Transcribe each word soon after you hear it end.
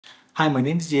Hi, my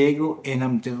name is Diego and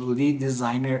I'm the lead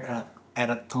designer at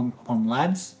Atom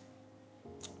Labs.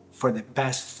 For the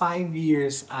past 5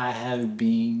 years, I have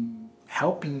been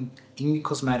helping indie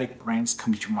cosmetic brands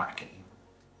come to market.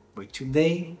 But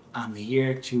today, I'm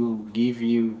here to give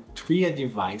you 3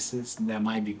 advices that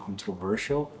might be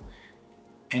controversial,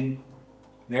 and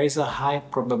there is a high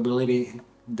probability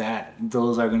that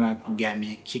those are gonna get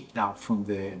me kicked out from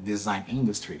the design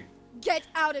industry. Get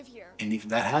out of here! And if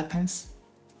that happens,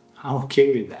 I'm okay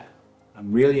with that. I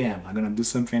really am. I'm gonna do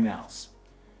something else.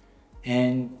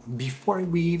 And before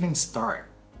we even start,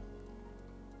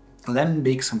 let me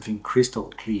make something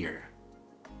crystal clear.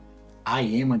 I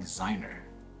am a designer.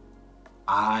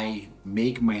 I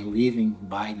make my living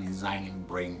by designing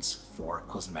brands for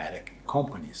cosmetic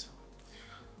companies.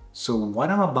 So what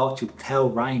I'm about to tell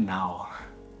right now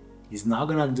is not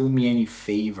gonna do me any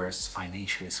favors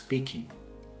financially speaking.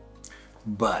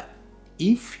 But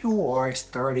if you are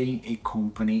starting a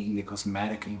company in the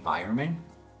cosmetic environment,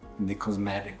 in the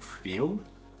cosmetic field,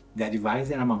 the advice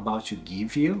that I'm about to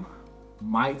give you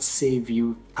might save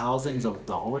you thousands of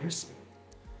dollars,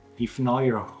 if not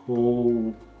your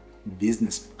whole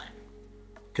business plan.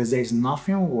 Because there's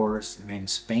nothing worse than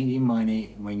spending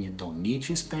money when you don't need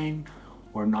to spend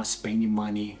or not spending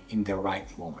money in the right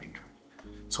moment.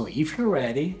 So if you're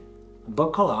ready,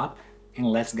 buckle up and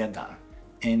let's get done.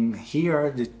 And here are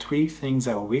the 3 things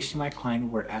I wish my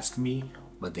client would ask me,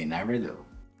 but they never do.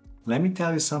 Let me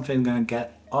tell you something gonna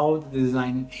get all the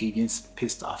design agents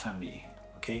pissed off at me,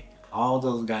 okay? All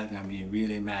those guys gonna be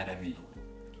really mad at me.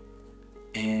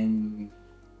 And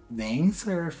the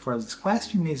answer for this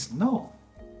question is no.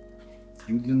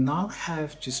 You do not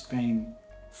have to spend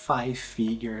 5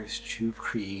 figures to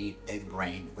create a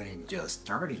brand when you're just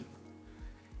starting.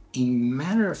 In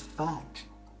matter of fact,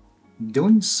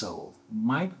 doing so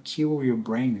might kill your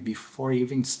brand before it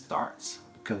even starts.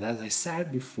 Because as I said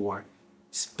before,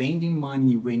 spending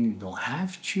money when you don't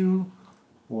have to,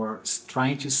 or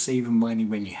trying to save money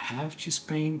when you have to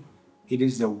spend, it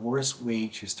is the worst way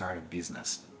to start a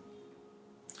business.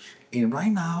 And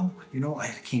right now, I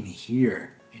can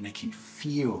hear and I can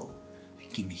feel, I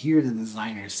can hear the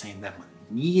designer saying that I'm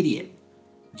an idiot.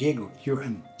 Diego, you're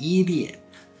an idiot.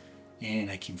 And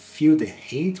I can feel the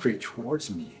hatred towards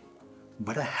me.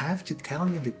 But I have to tell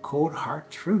you the cold hard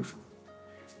truth.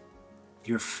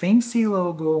 Your fancy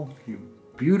logo, your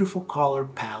beautiful color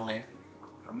palette,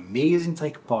 amazing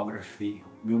typography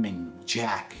will mean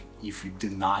jack if you do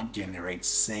not generate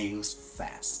sales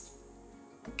fast.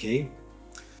 Okay?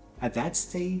 At that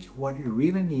stage, what you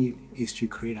really need is to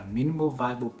create a minimal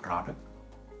viable product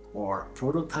or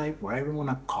prototype, whatever you want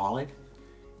to call it,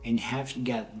 and you have to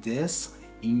get this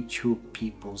into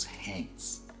people's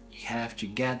hands. You have to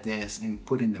get this and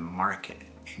put in the market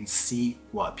and see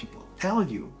what people tell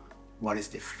you, what is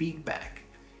the feedback,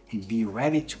 and be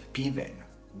ready to pivot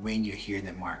when you hear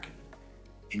the market.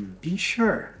 And be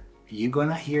sure you're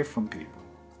gonna hear from people.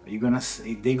 They're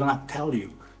gonna tell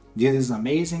you this is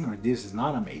amazing or this is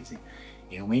not amazing.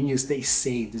 And when they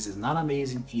say this is not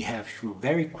amazing, you have to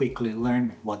very quickly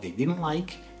learn what they didn't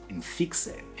like and fix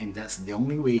it. And that's the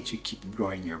only way to keep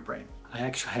growing your brand.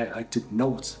 I took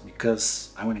notes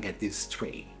because I want to get this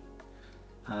straight.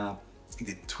 The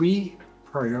 3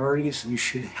 priorities you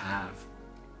should have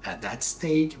at that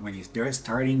stage when you're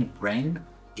starting a brand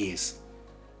is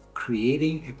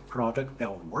creating a product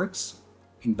that works.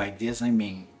 And by this I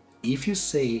mean, if you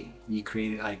say you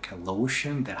create like a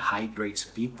lotion that hydrates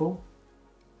people,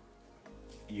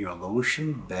 your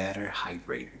lotion better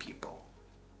hydrate people.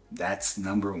 That's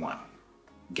number 1.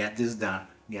 Get this done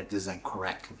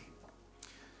correctly.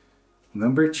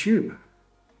 Number 2,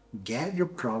 get your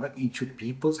product into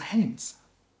people's hands.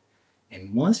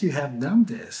 And once you have done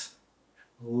this,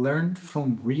 learn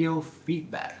from real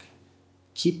feedback.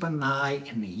 Keep an eye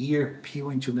and an ear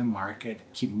peeled into the market.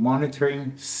 Keep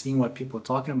monitoring, seeing what people are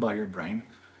talking about your brand,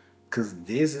 because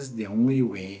this is the only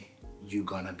way you're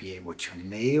gonna be able to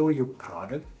nail your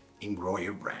product and grow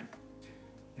your brand.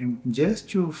 And just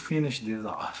to finish this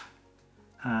off,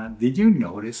 did you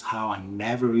notice how I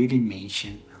never really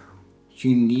mentioned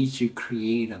you need to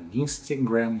create an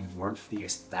Instagram worthy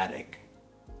aesthetic?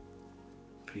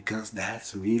 Because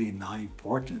that's really not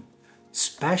important,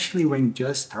 especially when you're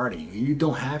just starting. You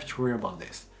don't have to worry about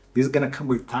this. This is gonna come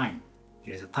with time.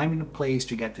 There's a time and a place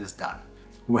to get this done.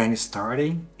 When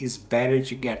starting, it's better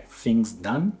to get things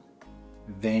done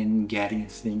than getting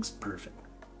things perfect.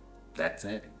 That's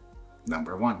it.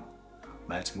 Number 1.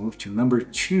 Let's move to number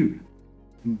 2.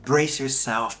 Brace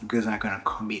yourself because I'm gonna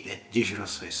commit a digital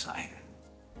suicide.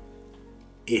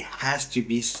 It has to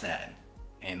be said,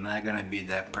 and I'm not gonna be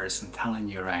that person telling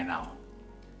you right now.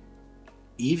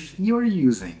 If you're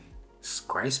using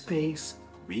Squarespace,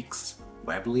 Wix,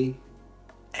 Weebly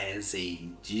as a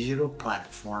digital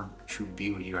platform to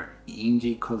build your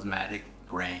indie cosmetic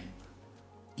brand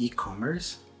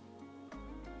e-commerce,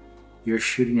 you're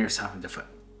shooting yourself in the foot.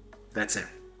 That's it.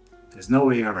 There's no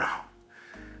way around.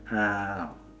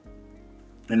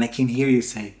 And I can hear you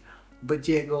say, but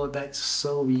Diego, that's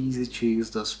so easy to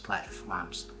use those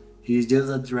platforms. It's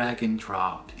just a drag and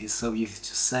drop. It's so easy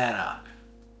to set up.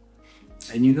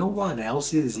 And you know what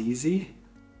else is easy?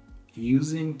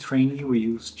 Using training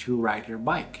wheels to ride your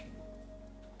bike.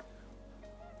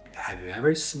 Have you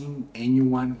ever seen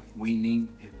anyone winning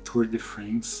a Tour de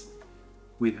France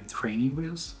with training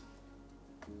wheels?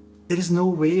 There is no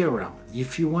way around.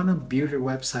 If you want to build your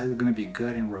website that's going to be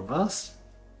good and robust,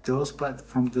 those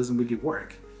platforms doesn't really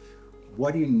work.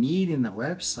 What you need in a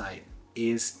website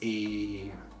is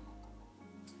a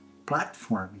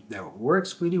platform that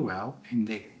works really well and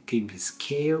that can be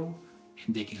scaled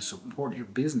and they can support your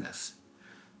business.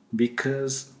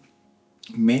 Because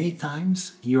many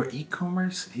times your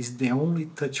e-commerce is the only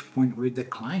touch point with the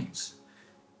clients.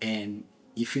 And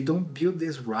if you don't build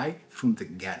this right from the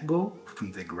get-go,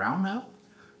 from the ground up,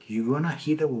 you're gonna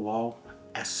hit a wall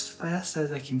as fast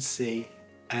as I can say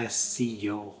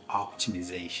SEO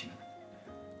optimization.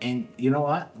 And you know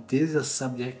what? This is a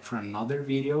subject for another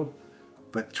video,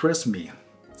 but trust me,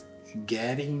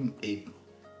 getting a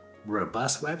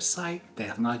robust website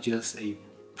that's not just a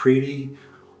pretty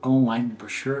online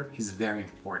brochure is very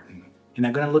important. And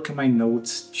I'm gonna look at my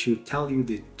notes to tell you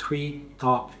the 3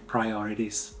 top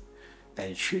priorities that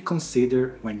you should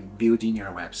consider when building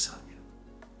your website.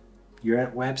 Your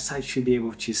website should be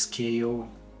able to scale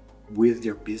with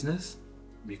your business,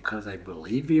 because I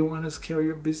believe you want to scale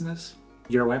your business.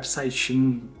 Your website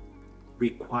shouldn't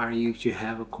require you to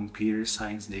have a computer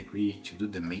science degree to do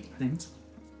the maintenance.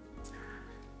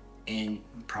 And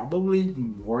probably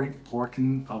more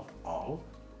important of all,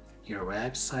 your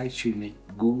website should make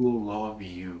Google love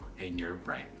you and your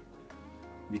brand.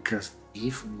 Because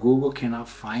if Google cannot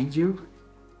find you,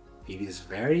 it is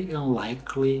very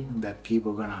unlikely that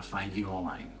people are gonna find you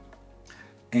online.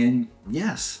 And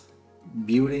yes,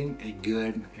 building a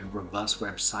good and robust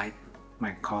website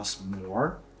might cost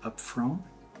more upfront.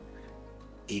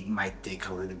 It might take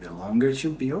a little bit longer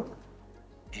to build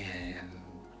and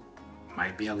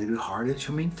might be a little harder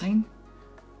to maintain.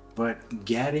 But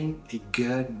getting a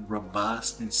good,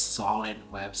 robust, and solid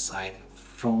website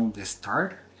from the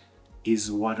start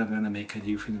is what are gonna make a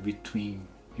difference between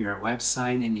your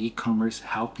website and e-commerce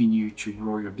helping you to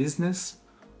grow your business,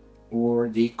 or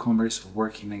the e-commerce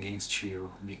working against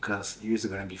you because you're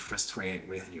gonna be frustrated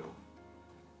with you.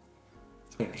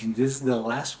 And this is the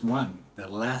last one, the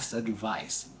last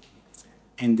advice.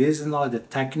 And this is not the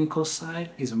technical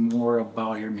side, it's more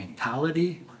about your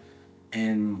mentality.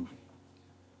 And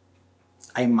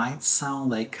I might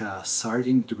sound like a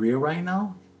sergeant drill right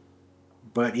now,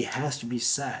 but it has to be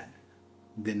said.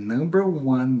 The number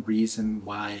one reason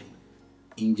why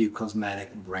indie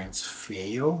cosmetic brands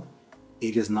fail,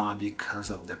 it is not because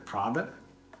of the product,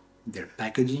 their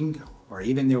packaging, or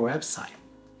even their website.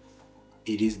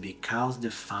 It is because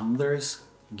the founders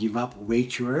give up way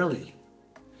too early.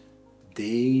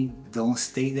 They don't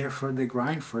stay there for the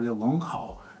grind, for the long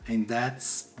haul. And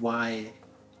that's why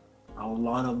a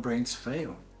lot of brands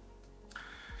fail.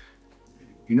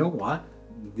 You know what?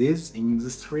 This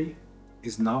industry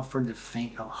is not for the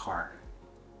faint of heart.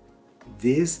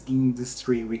 This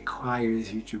industry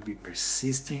requires you to be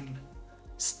persistent,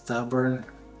 stubborn,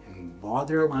 and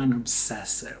borderline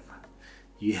obsessive.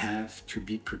 You have to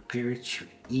be prepared to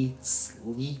eat,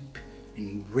 sleep,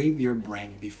 and breathe your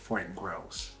brand before it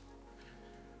grows.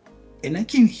 And I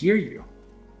can hear you.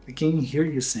 I can hear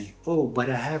you saying, oh, but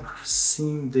I have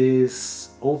seen this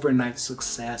overnight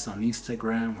success on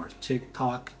Instagram or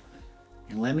TikTok.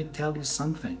 And let me tell you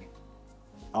something.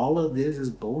 All of this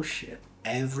is bullshit.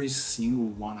 Every single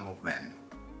one of them.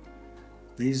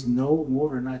 There is no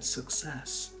overnight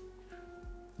success.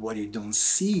 What you don't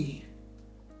see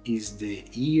is the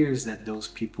years that those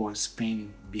people are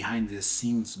spending behind the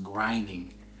scenes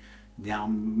grinding. The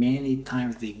many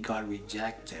times they got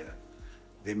rejected.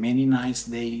 The many nights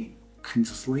they couldn't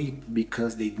sleep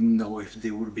because they didn't know if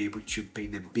they would be able to pay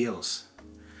the bills.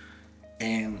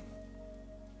 And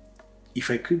if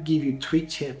I could give you 3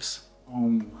 tips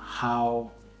on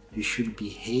how you should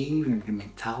behave and the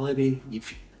mentality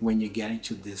when you get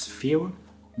into this field,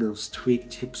 those 3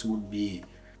 tips would be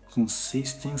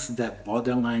consistency that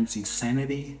borderlines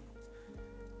insanity,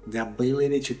 the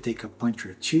ability to take a punch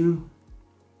or 2,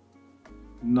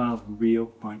 not real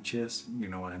punches, you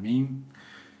know what I mean,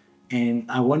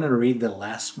 And I want to read the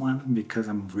last one because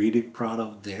I'm really proud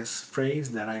of this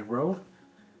phrase that I wrote.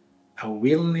 A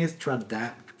willingness to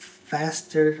adapt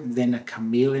faster than a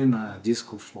chameleon on a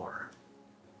disco floor.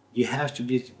 You have to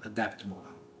be adaptable.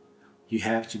 You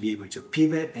have to be able to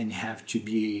pivot and you have to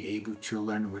be able to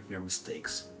learn with your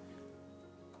mistakes.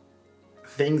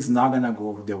 Things not gonna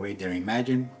go the way they're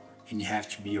imagined, and you have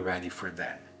to be ready for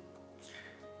that.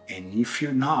 And if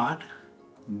you're not,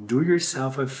 do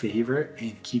yourself a favor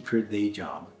and keep your day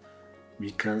job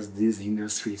because this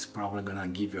industry is probably gonna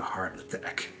give you a heart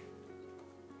attack.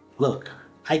 Look,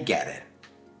 I get it.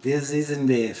 This isn't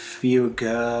the feel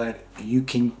good, you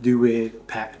can do it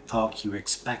pep talk you're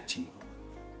expecting.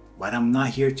 But I'm not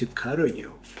here to cuddle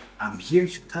you. I'm here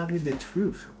to tell you the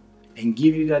truth and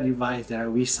give you that advice that I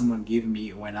wish someone gave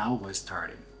me when I was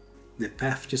starting. The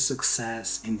path to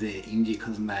success in the indie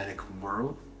cosmetic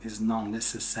world is not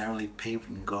necessarily paved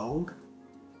in gold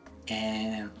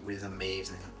and with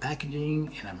amazing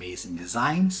packaging and amazing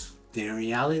designs. The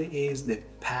reality is the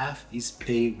path is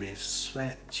paved with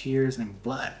sweat, tears, and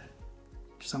blood.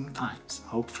 Sometimes,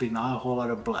 hopefully not a whole lot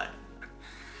of blood.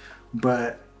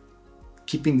 But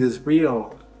keeping this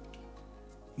real,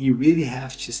 you really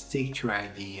have to stick to your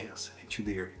ideas, to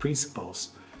your principles,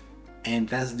 and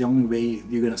that's the only way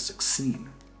you're gonna succeed.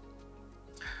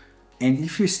 And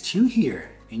if you're still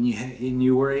here and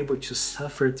you were able to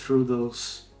suffer through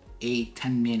those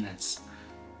 8-10 minutes,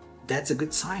 that's a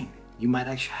good sign. You might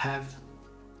actually have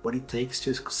what it takes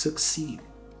to succeed.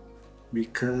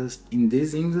 Because in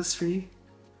this industry,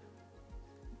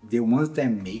 the ones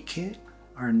that make it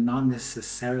are not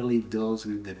necessarily those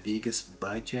with the biggest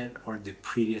budget or the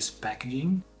prettiest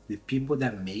packaging. The people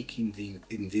that make in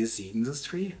this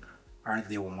industry are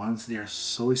the ones that are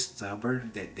so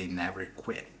stubborn that they never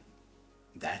quit.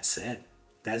 That's it.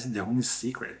 That's the only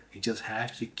secret. You just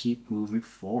have to keep moving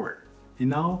forward. You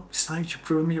know, it's time to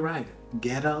prove me right.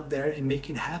 Get out there and make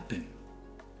it happen.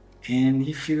 And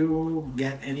if you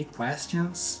get any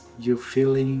questions, you're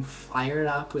feeling fired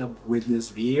up with this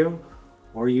video,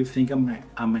 or you think I'm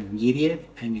an idiot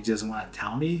and you just want to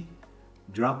tell me,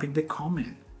 drop in the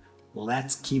comment.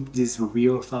 Let's keep this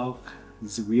real talk,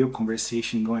 this real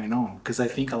conversation going on, because I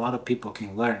think a lot of people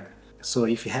can learn. So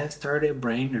if you have started a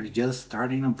brand or just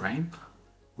starting a brand,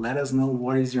 let us know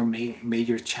what is your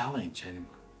major challenge and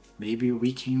maybe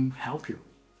we can help you.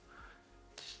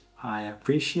 I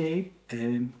appreciate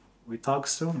and we talk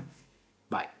soon.